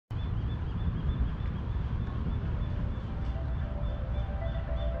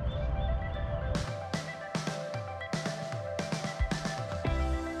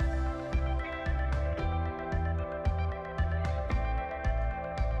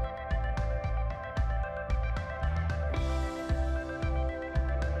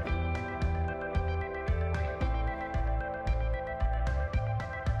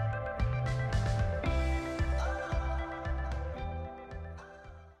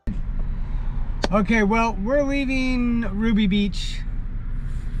Okay, well, we're leaving Ruby Beach,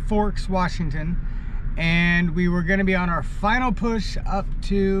 Forks, Washington, and we were going to be on our final push up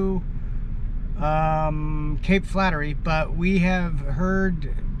to Cape Flattery, but we have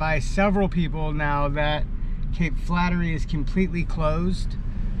heard by several people now that Cape Flattery is completely closed.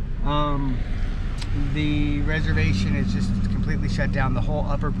 The reservation is just completely shut down, the whole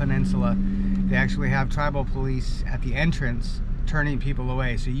Upper Peninsula. They actually have tribal police at the entrance turning people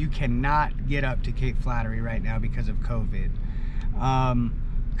away, so you cannot get up to Cape Flattery right now because of COVID.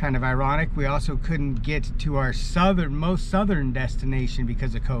 Kind of ironic, we also couldn't get to our most southern destination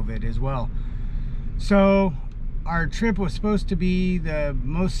because of COVID as well. So our trip was supposed to be the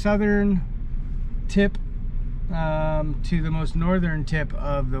most southern tip to the most northern tip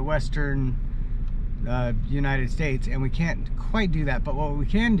of the western United States, and we can't quite do that, but what we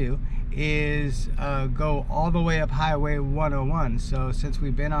can do is go all the way up Highway 101. So since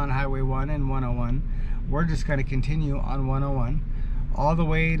we've been on Highway 1 and 101, we're just going to continue on 101 all the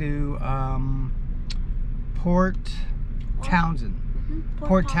way to Port Townsend.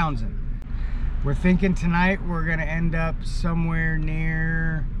 Port Townsend. We're thinking tonight we're going to end up somewhere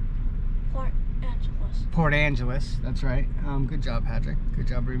near Port Angeles, that's right. Good job, Patrick. Good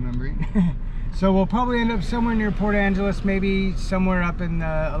job remembering. So we'll probably end up somewhere near Port Angeles, maybe somewhere up in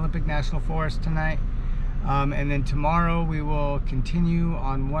the Olympic National Forest tonight. And then tomorrow we will continue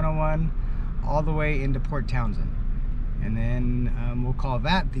on 101 all the way into Port Townsend. And then we'll call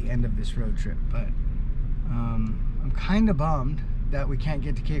that the end of this road trip. But I'm kind of bummed that we can't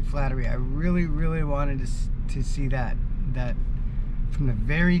get to Cape Flattery. I really, really wanted to see that from the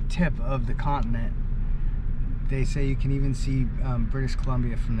very tip of the continent. They say you can even see British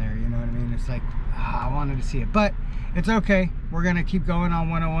Columbia from there, you know what I mean? It's like, I wanted to see it, but it's okay. We're gonna keep going on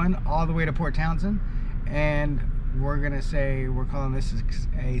 101 all the way to Port Townsend, and we're gonna say we're calling this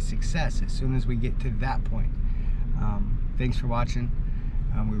a success as soon as we get to that point. Thanks for watching.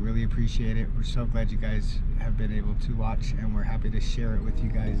 We really appreciate it. We're so glad you guys have been able to watch, and we're happy to share it with you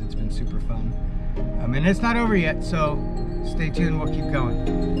guys. It's been super fun. And it's not over yet, so stay tuned, we'll keep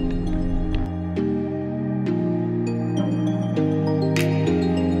going.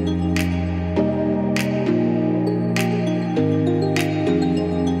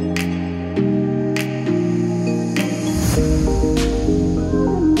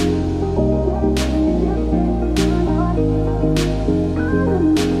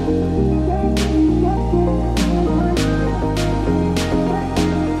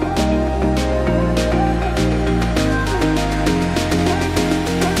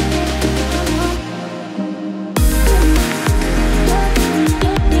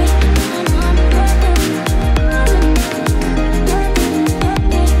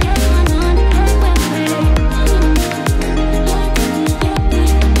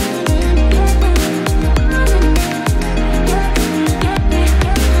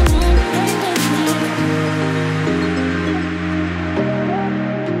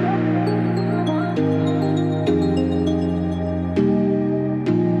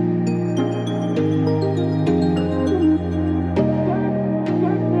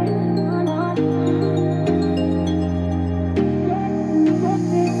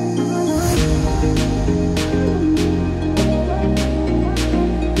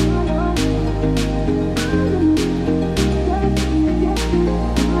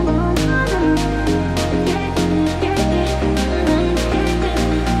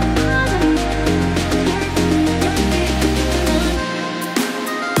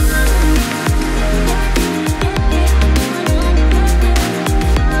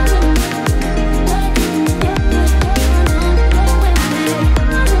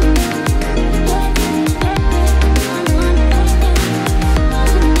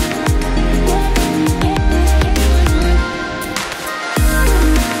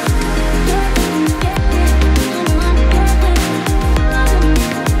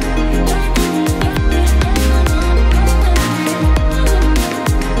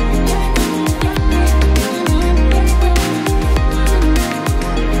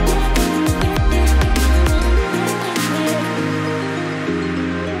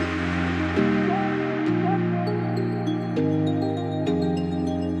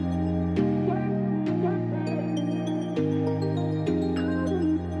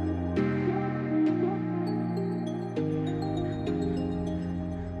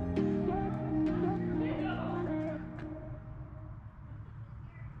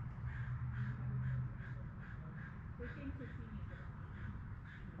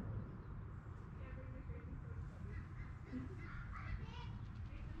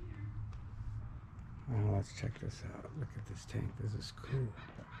 Let's check this out. Look at this tank. This is cool.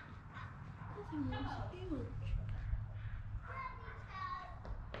 thing is huge.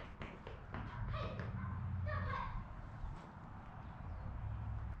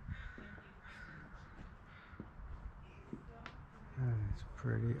 That's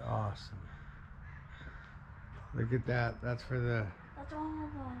pretty awesome. Look at that. That's for the That's all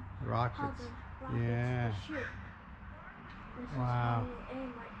the rockets. how the rockets Yeah. shoot. This Wow. is how you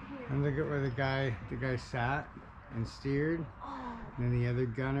aim right here. And look at where the guy sat and steered. Oh. And then the other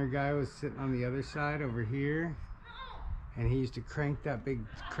gunner guy was sitting on the other side over here. And he used to crank that big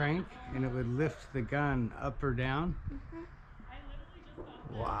crank and it would lift the gun up or down.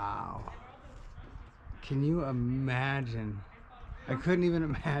 Wow. Can you imagine? I couldn't even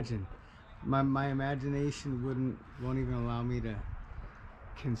imagine. My imagination won't even allow me to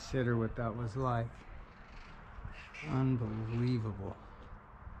consider what that was like. Unbelievable.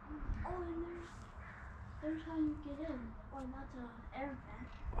 Oh, and there's how you get in. Oh, and that's an air vent.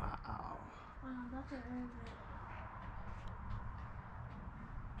 Wow. Wow, that's an air vent.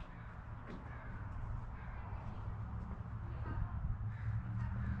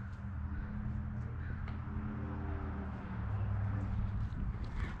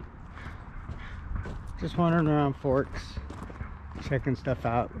 Just wandering around Forks, checking stuff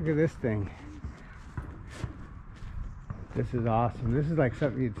out. Look at this thing. This is awesome. This is like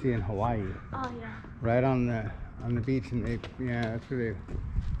something you'd see in Hawaii. Oh yeah. Right on the beach, and that's where they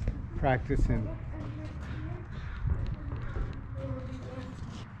practice in.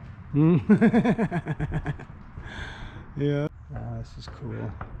 Yeah. This is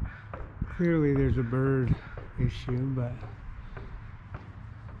cool. Clearly there's a bird issue, but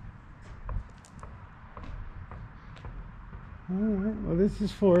alright, well this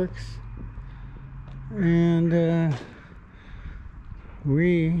is Forks, and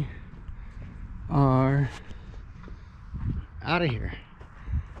we are out of here.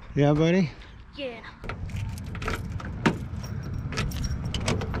 Yeah, buddy? Yeah.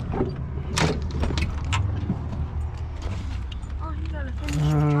 Oh, you gotta finish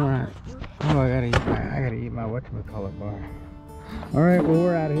your Alright. chocolate, dude. Oh, I gotta eat my whatchamacallit bar. Alright, well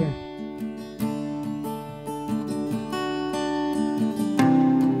we're out of here.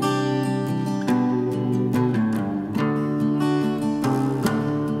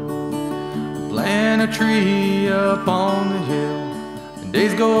 Plant a tree up on the hill, and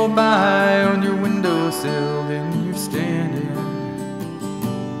days go by on your windowsill, then you're standing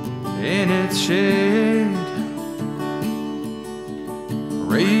in its shade.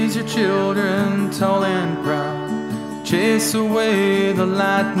 Raise your children tall and proud, chase away the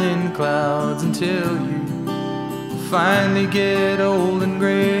lightning clouds until you finally get old and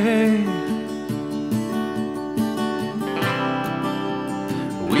gray.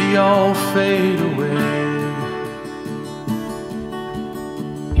 We all fade away.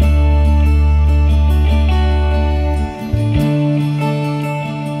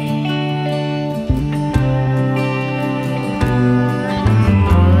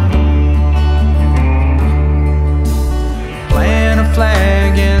 Plant a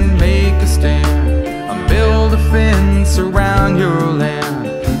flag and make a stand, and build a fence around your land.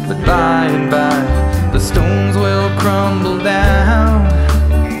 But by and by, the stones will crumble down.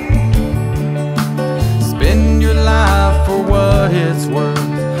 Spend your life for what it's worth,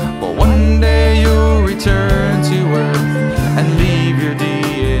 but one day you'll return to earth and leave your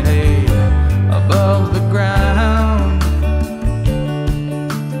DNA above the ground.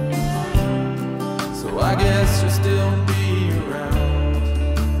 So I guess you'll still be around.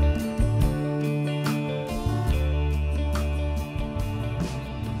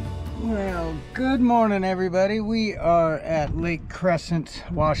 Well, good morning everybody. We are at Lake Crescent,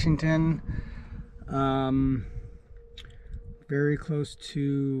 Washington. Very close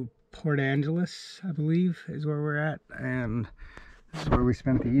to Port Angeles, I believe, is where we're at, and this is where we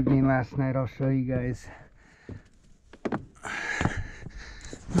spent the evening last night. I'll show you guys.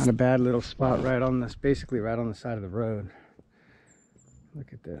 Not a bad little spot right on this, basically right on the side of the road.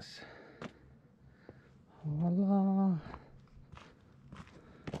 Look at this. Voila.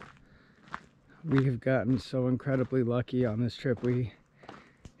 We have gotten so incredibly lucky on this trip. We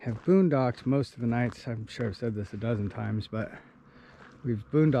have boondocked most of the nights. I'm sure I've said this a dozen times, but we've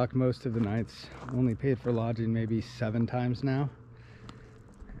boondocked most of the nights. Only paid for lodging maybe 7 times now.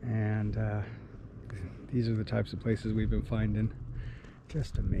 And these are the types of places we've been finding.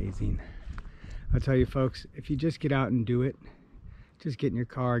 Just amazing. I'll tell you folks, if you just get out and do it, just get in your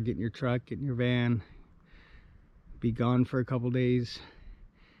car, get in your truck, get in your van, be gone for a couple days.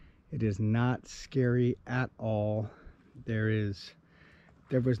 It is not scary at all. There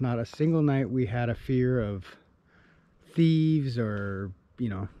was not a single night we had a fear of thieves or, you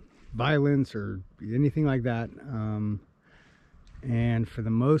know, violence or anything like that. And for the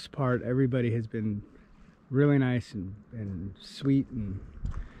most part, everybody has been really nice and sweet, and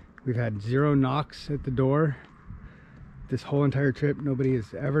we've had 0 knocks at the door this whole entire trip. Nobody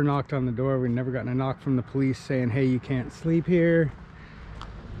has ever knocked on the door. We've never gotten a knock from the police saying, hey, you can't sleep here.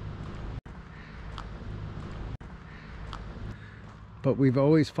 But we've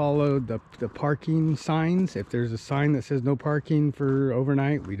always followed the parking signs. If there's a sign that says no parking for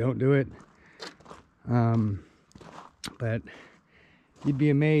overnight, we don't do it. But you'd be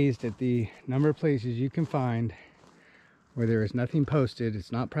amazed at the number of places you can find where there is nothing posted.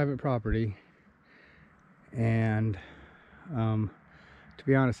 It's not private property. And to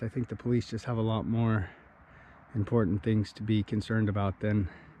be honest, I think the police just have a lot more important things to be concerned about than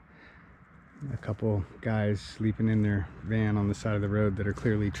a couple guys sleeping in their van on the side of the road that are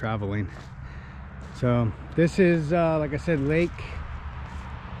clearly traveling. So this is, like I said, Lake,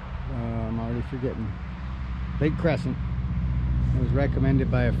 I'm already forgetting, Lake Crescent. It was recommended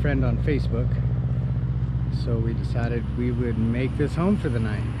by a friend on Facebook, so we decided we would make this home for the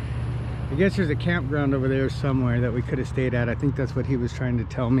night. I guess there's a campground over there somewhere that we could have stayed at. I think that's what he was trying to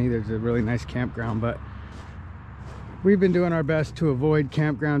tell me. There's a really nice campground, but we've been doing our best to avoid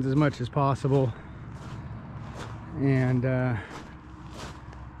campgrounds as much as possible, and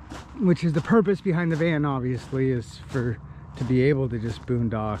which is the purpose behind the van, obviously, is to be able to just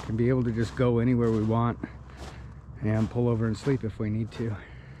boondock and be able to just go anywhere we want and pull over and sleep if we need to.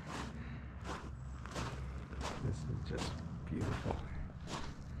 This is just beautiful.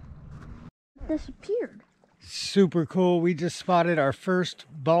 Disappeared. Super cool. We just spotted our first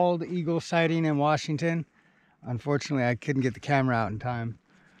bald eagle sighting in Washington. Unfortunately, I couldn't get the camera out in time,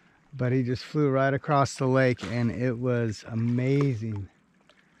 but he just flew right across the lake, and it was amazing.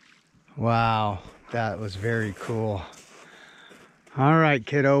 Wow, that was very cool. All right,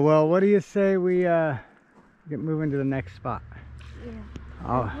 kiddo. Well, what do you say we get moving to the next spot? Yeah.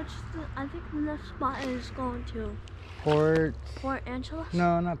 I think the next spot is going to Port Angeles?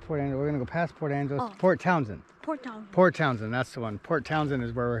 No, not Port Angeles. We're gonna go past Port Angeles. Oh. Port Townsend. Port Townsend. Port Townsend, that's the one. Port Townsend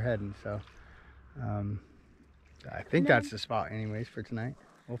is where we're heading, so I think that's the spot anyways for tonight.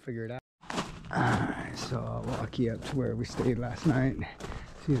 We'll figure it out. Alright, so I'll walk you up to where we stayed last night.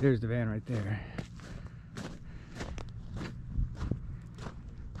 See, there's the van right there.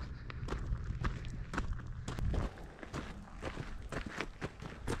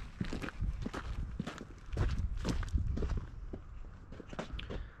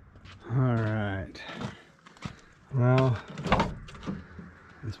 Alright. Well,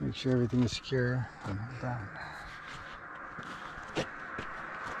 let's make sure everything is secure.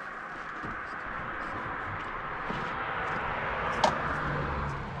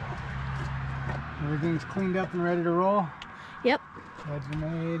 Everything's cleaned up and ready to roll. Yep. Beds are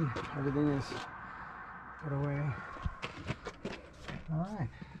made. Everything is put away.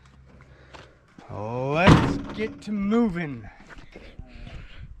 All right. Let's get to moving.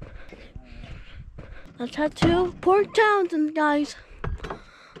 Let's head to Port Townsend, guys.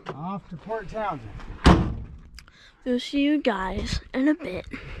 Off to Port Townsend. We'll see you guys in a bit.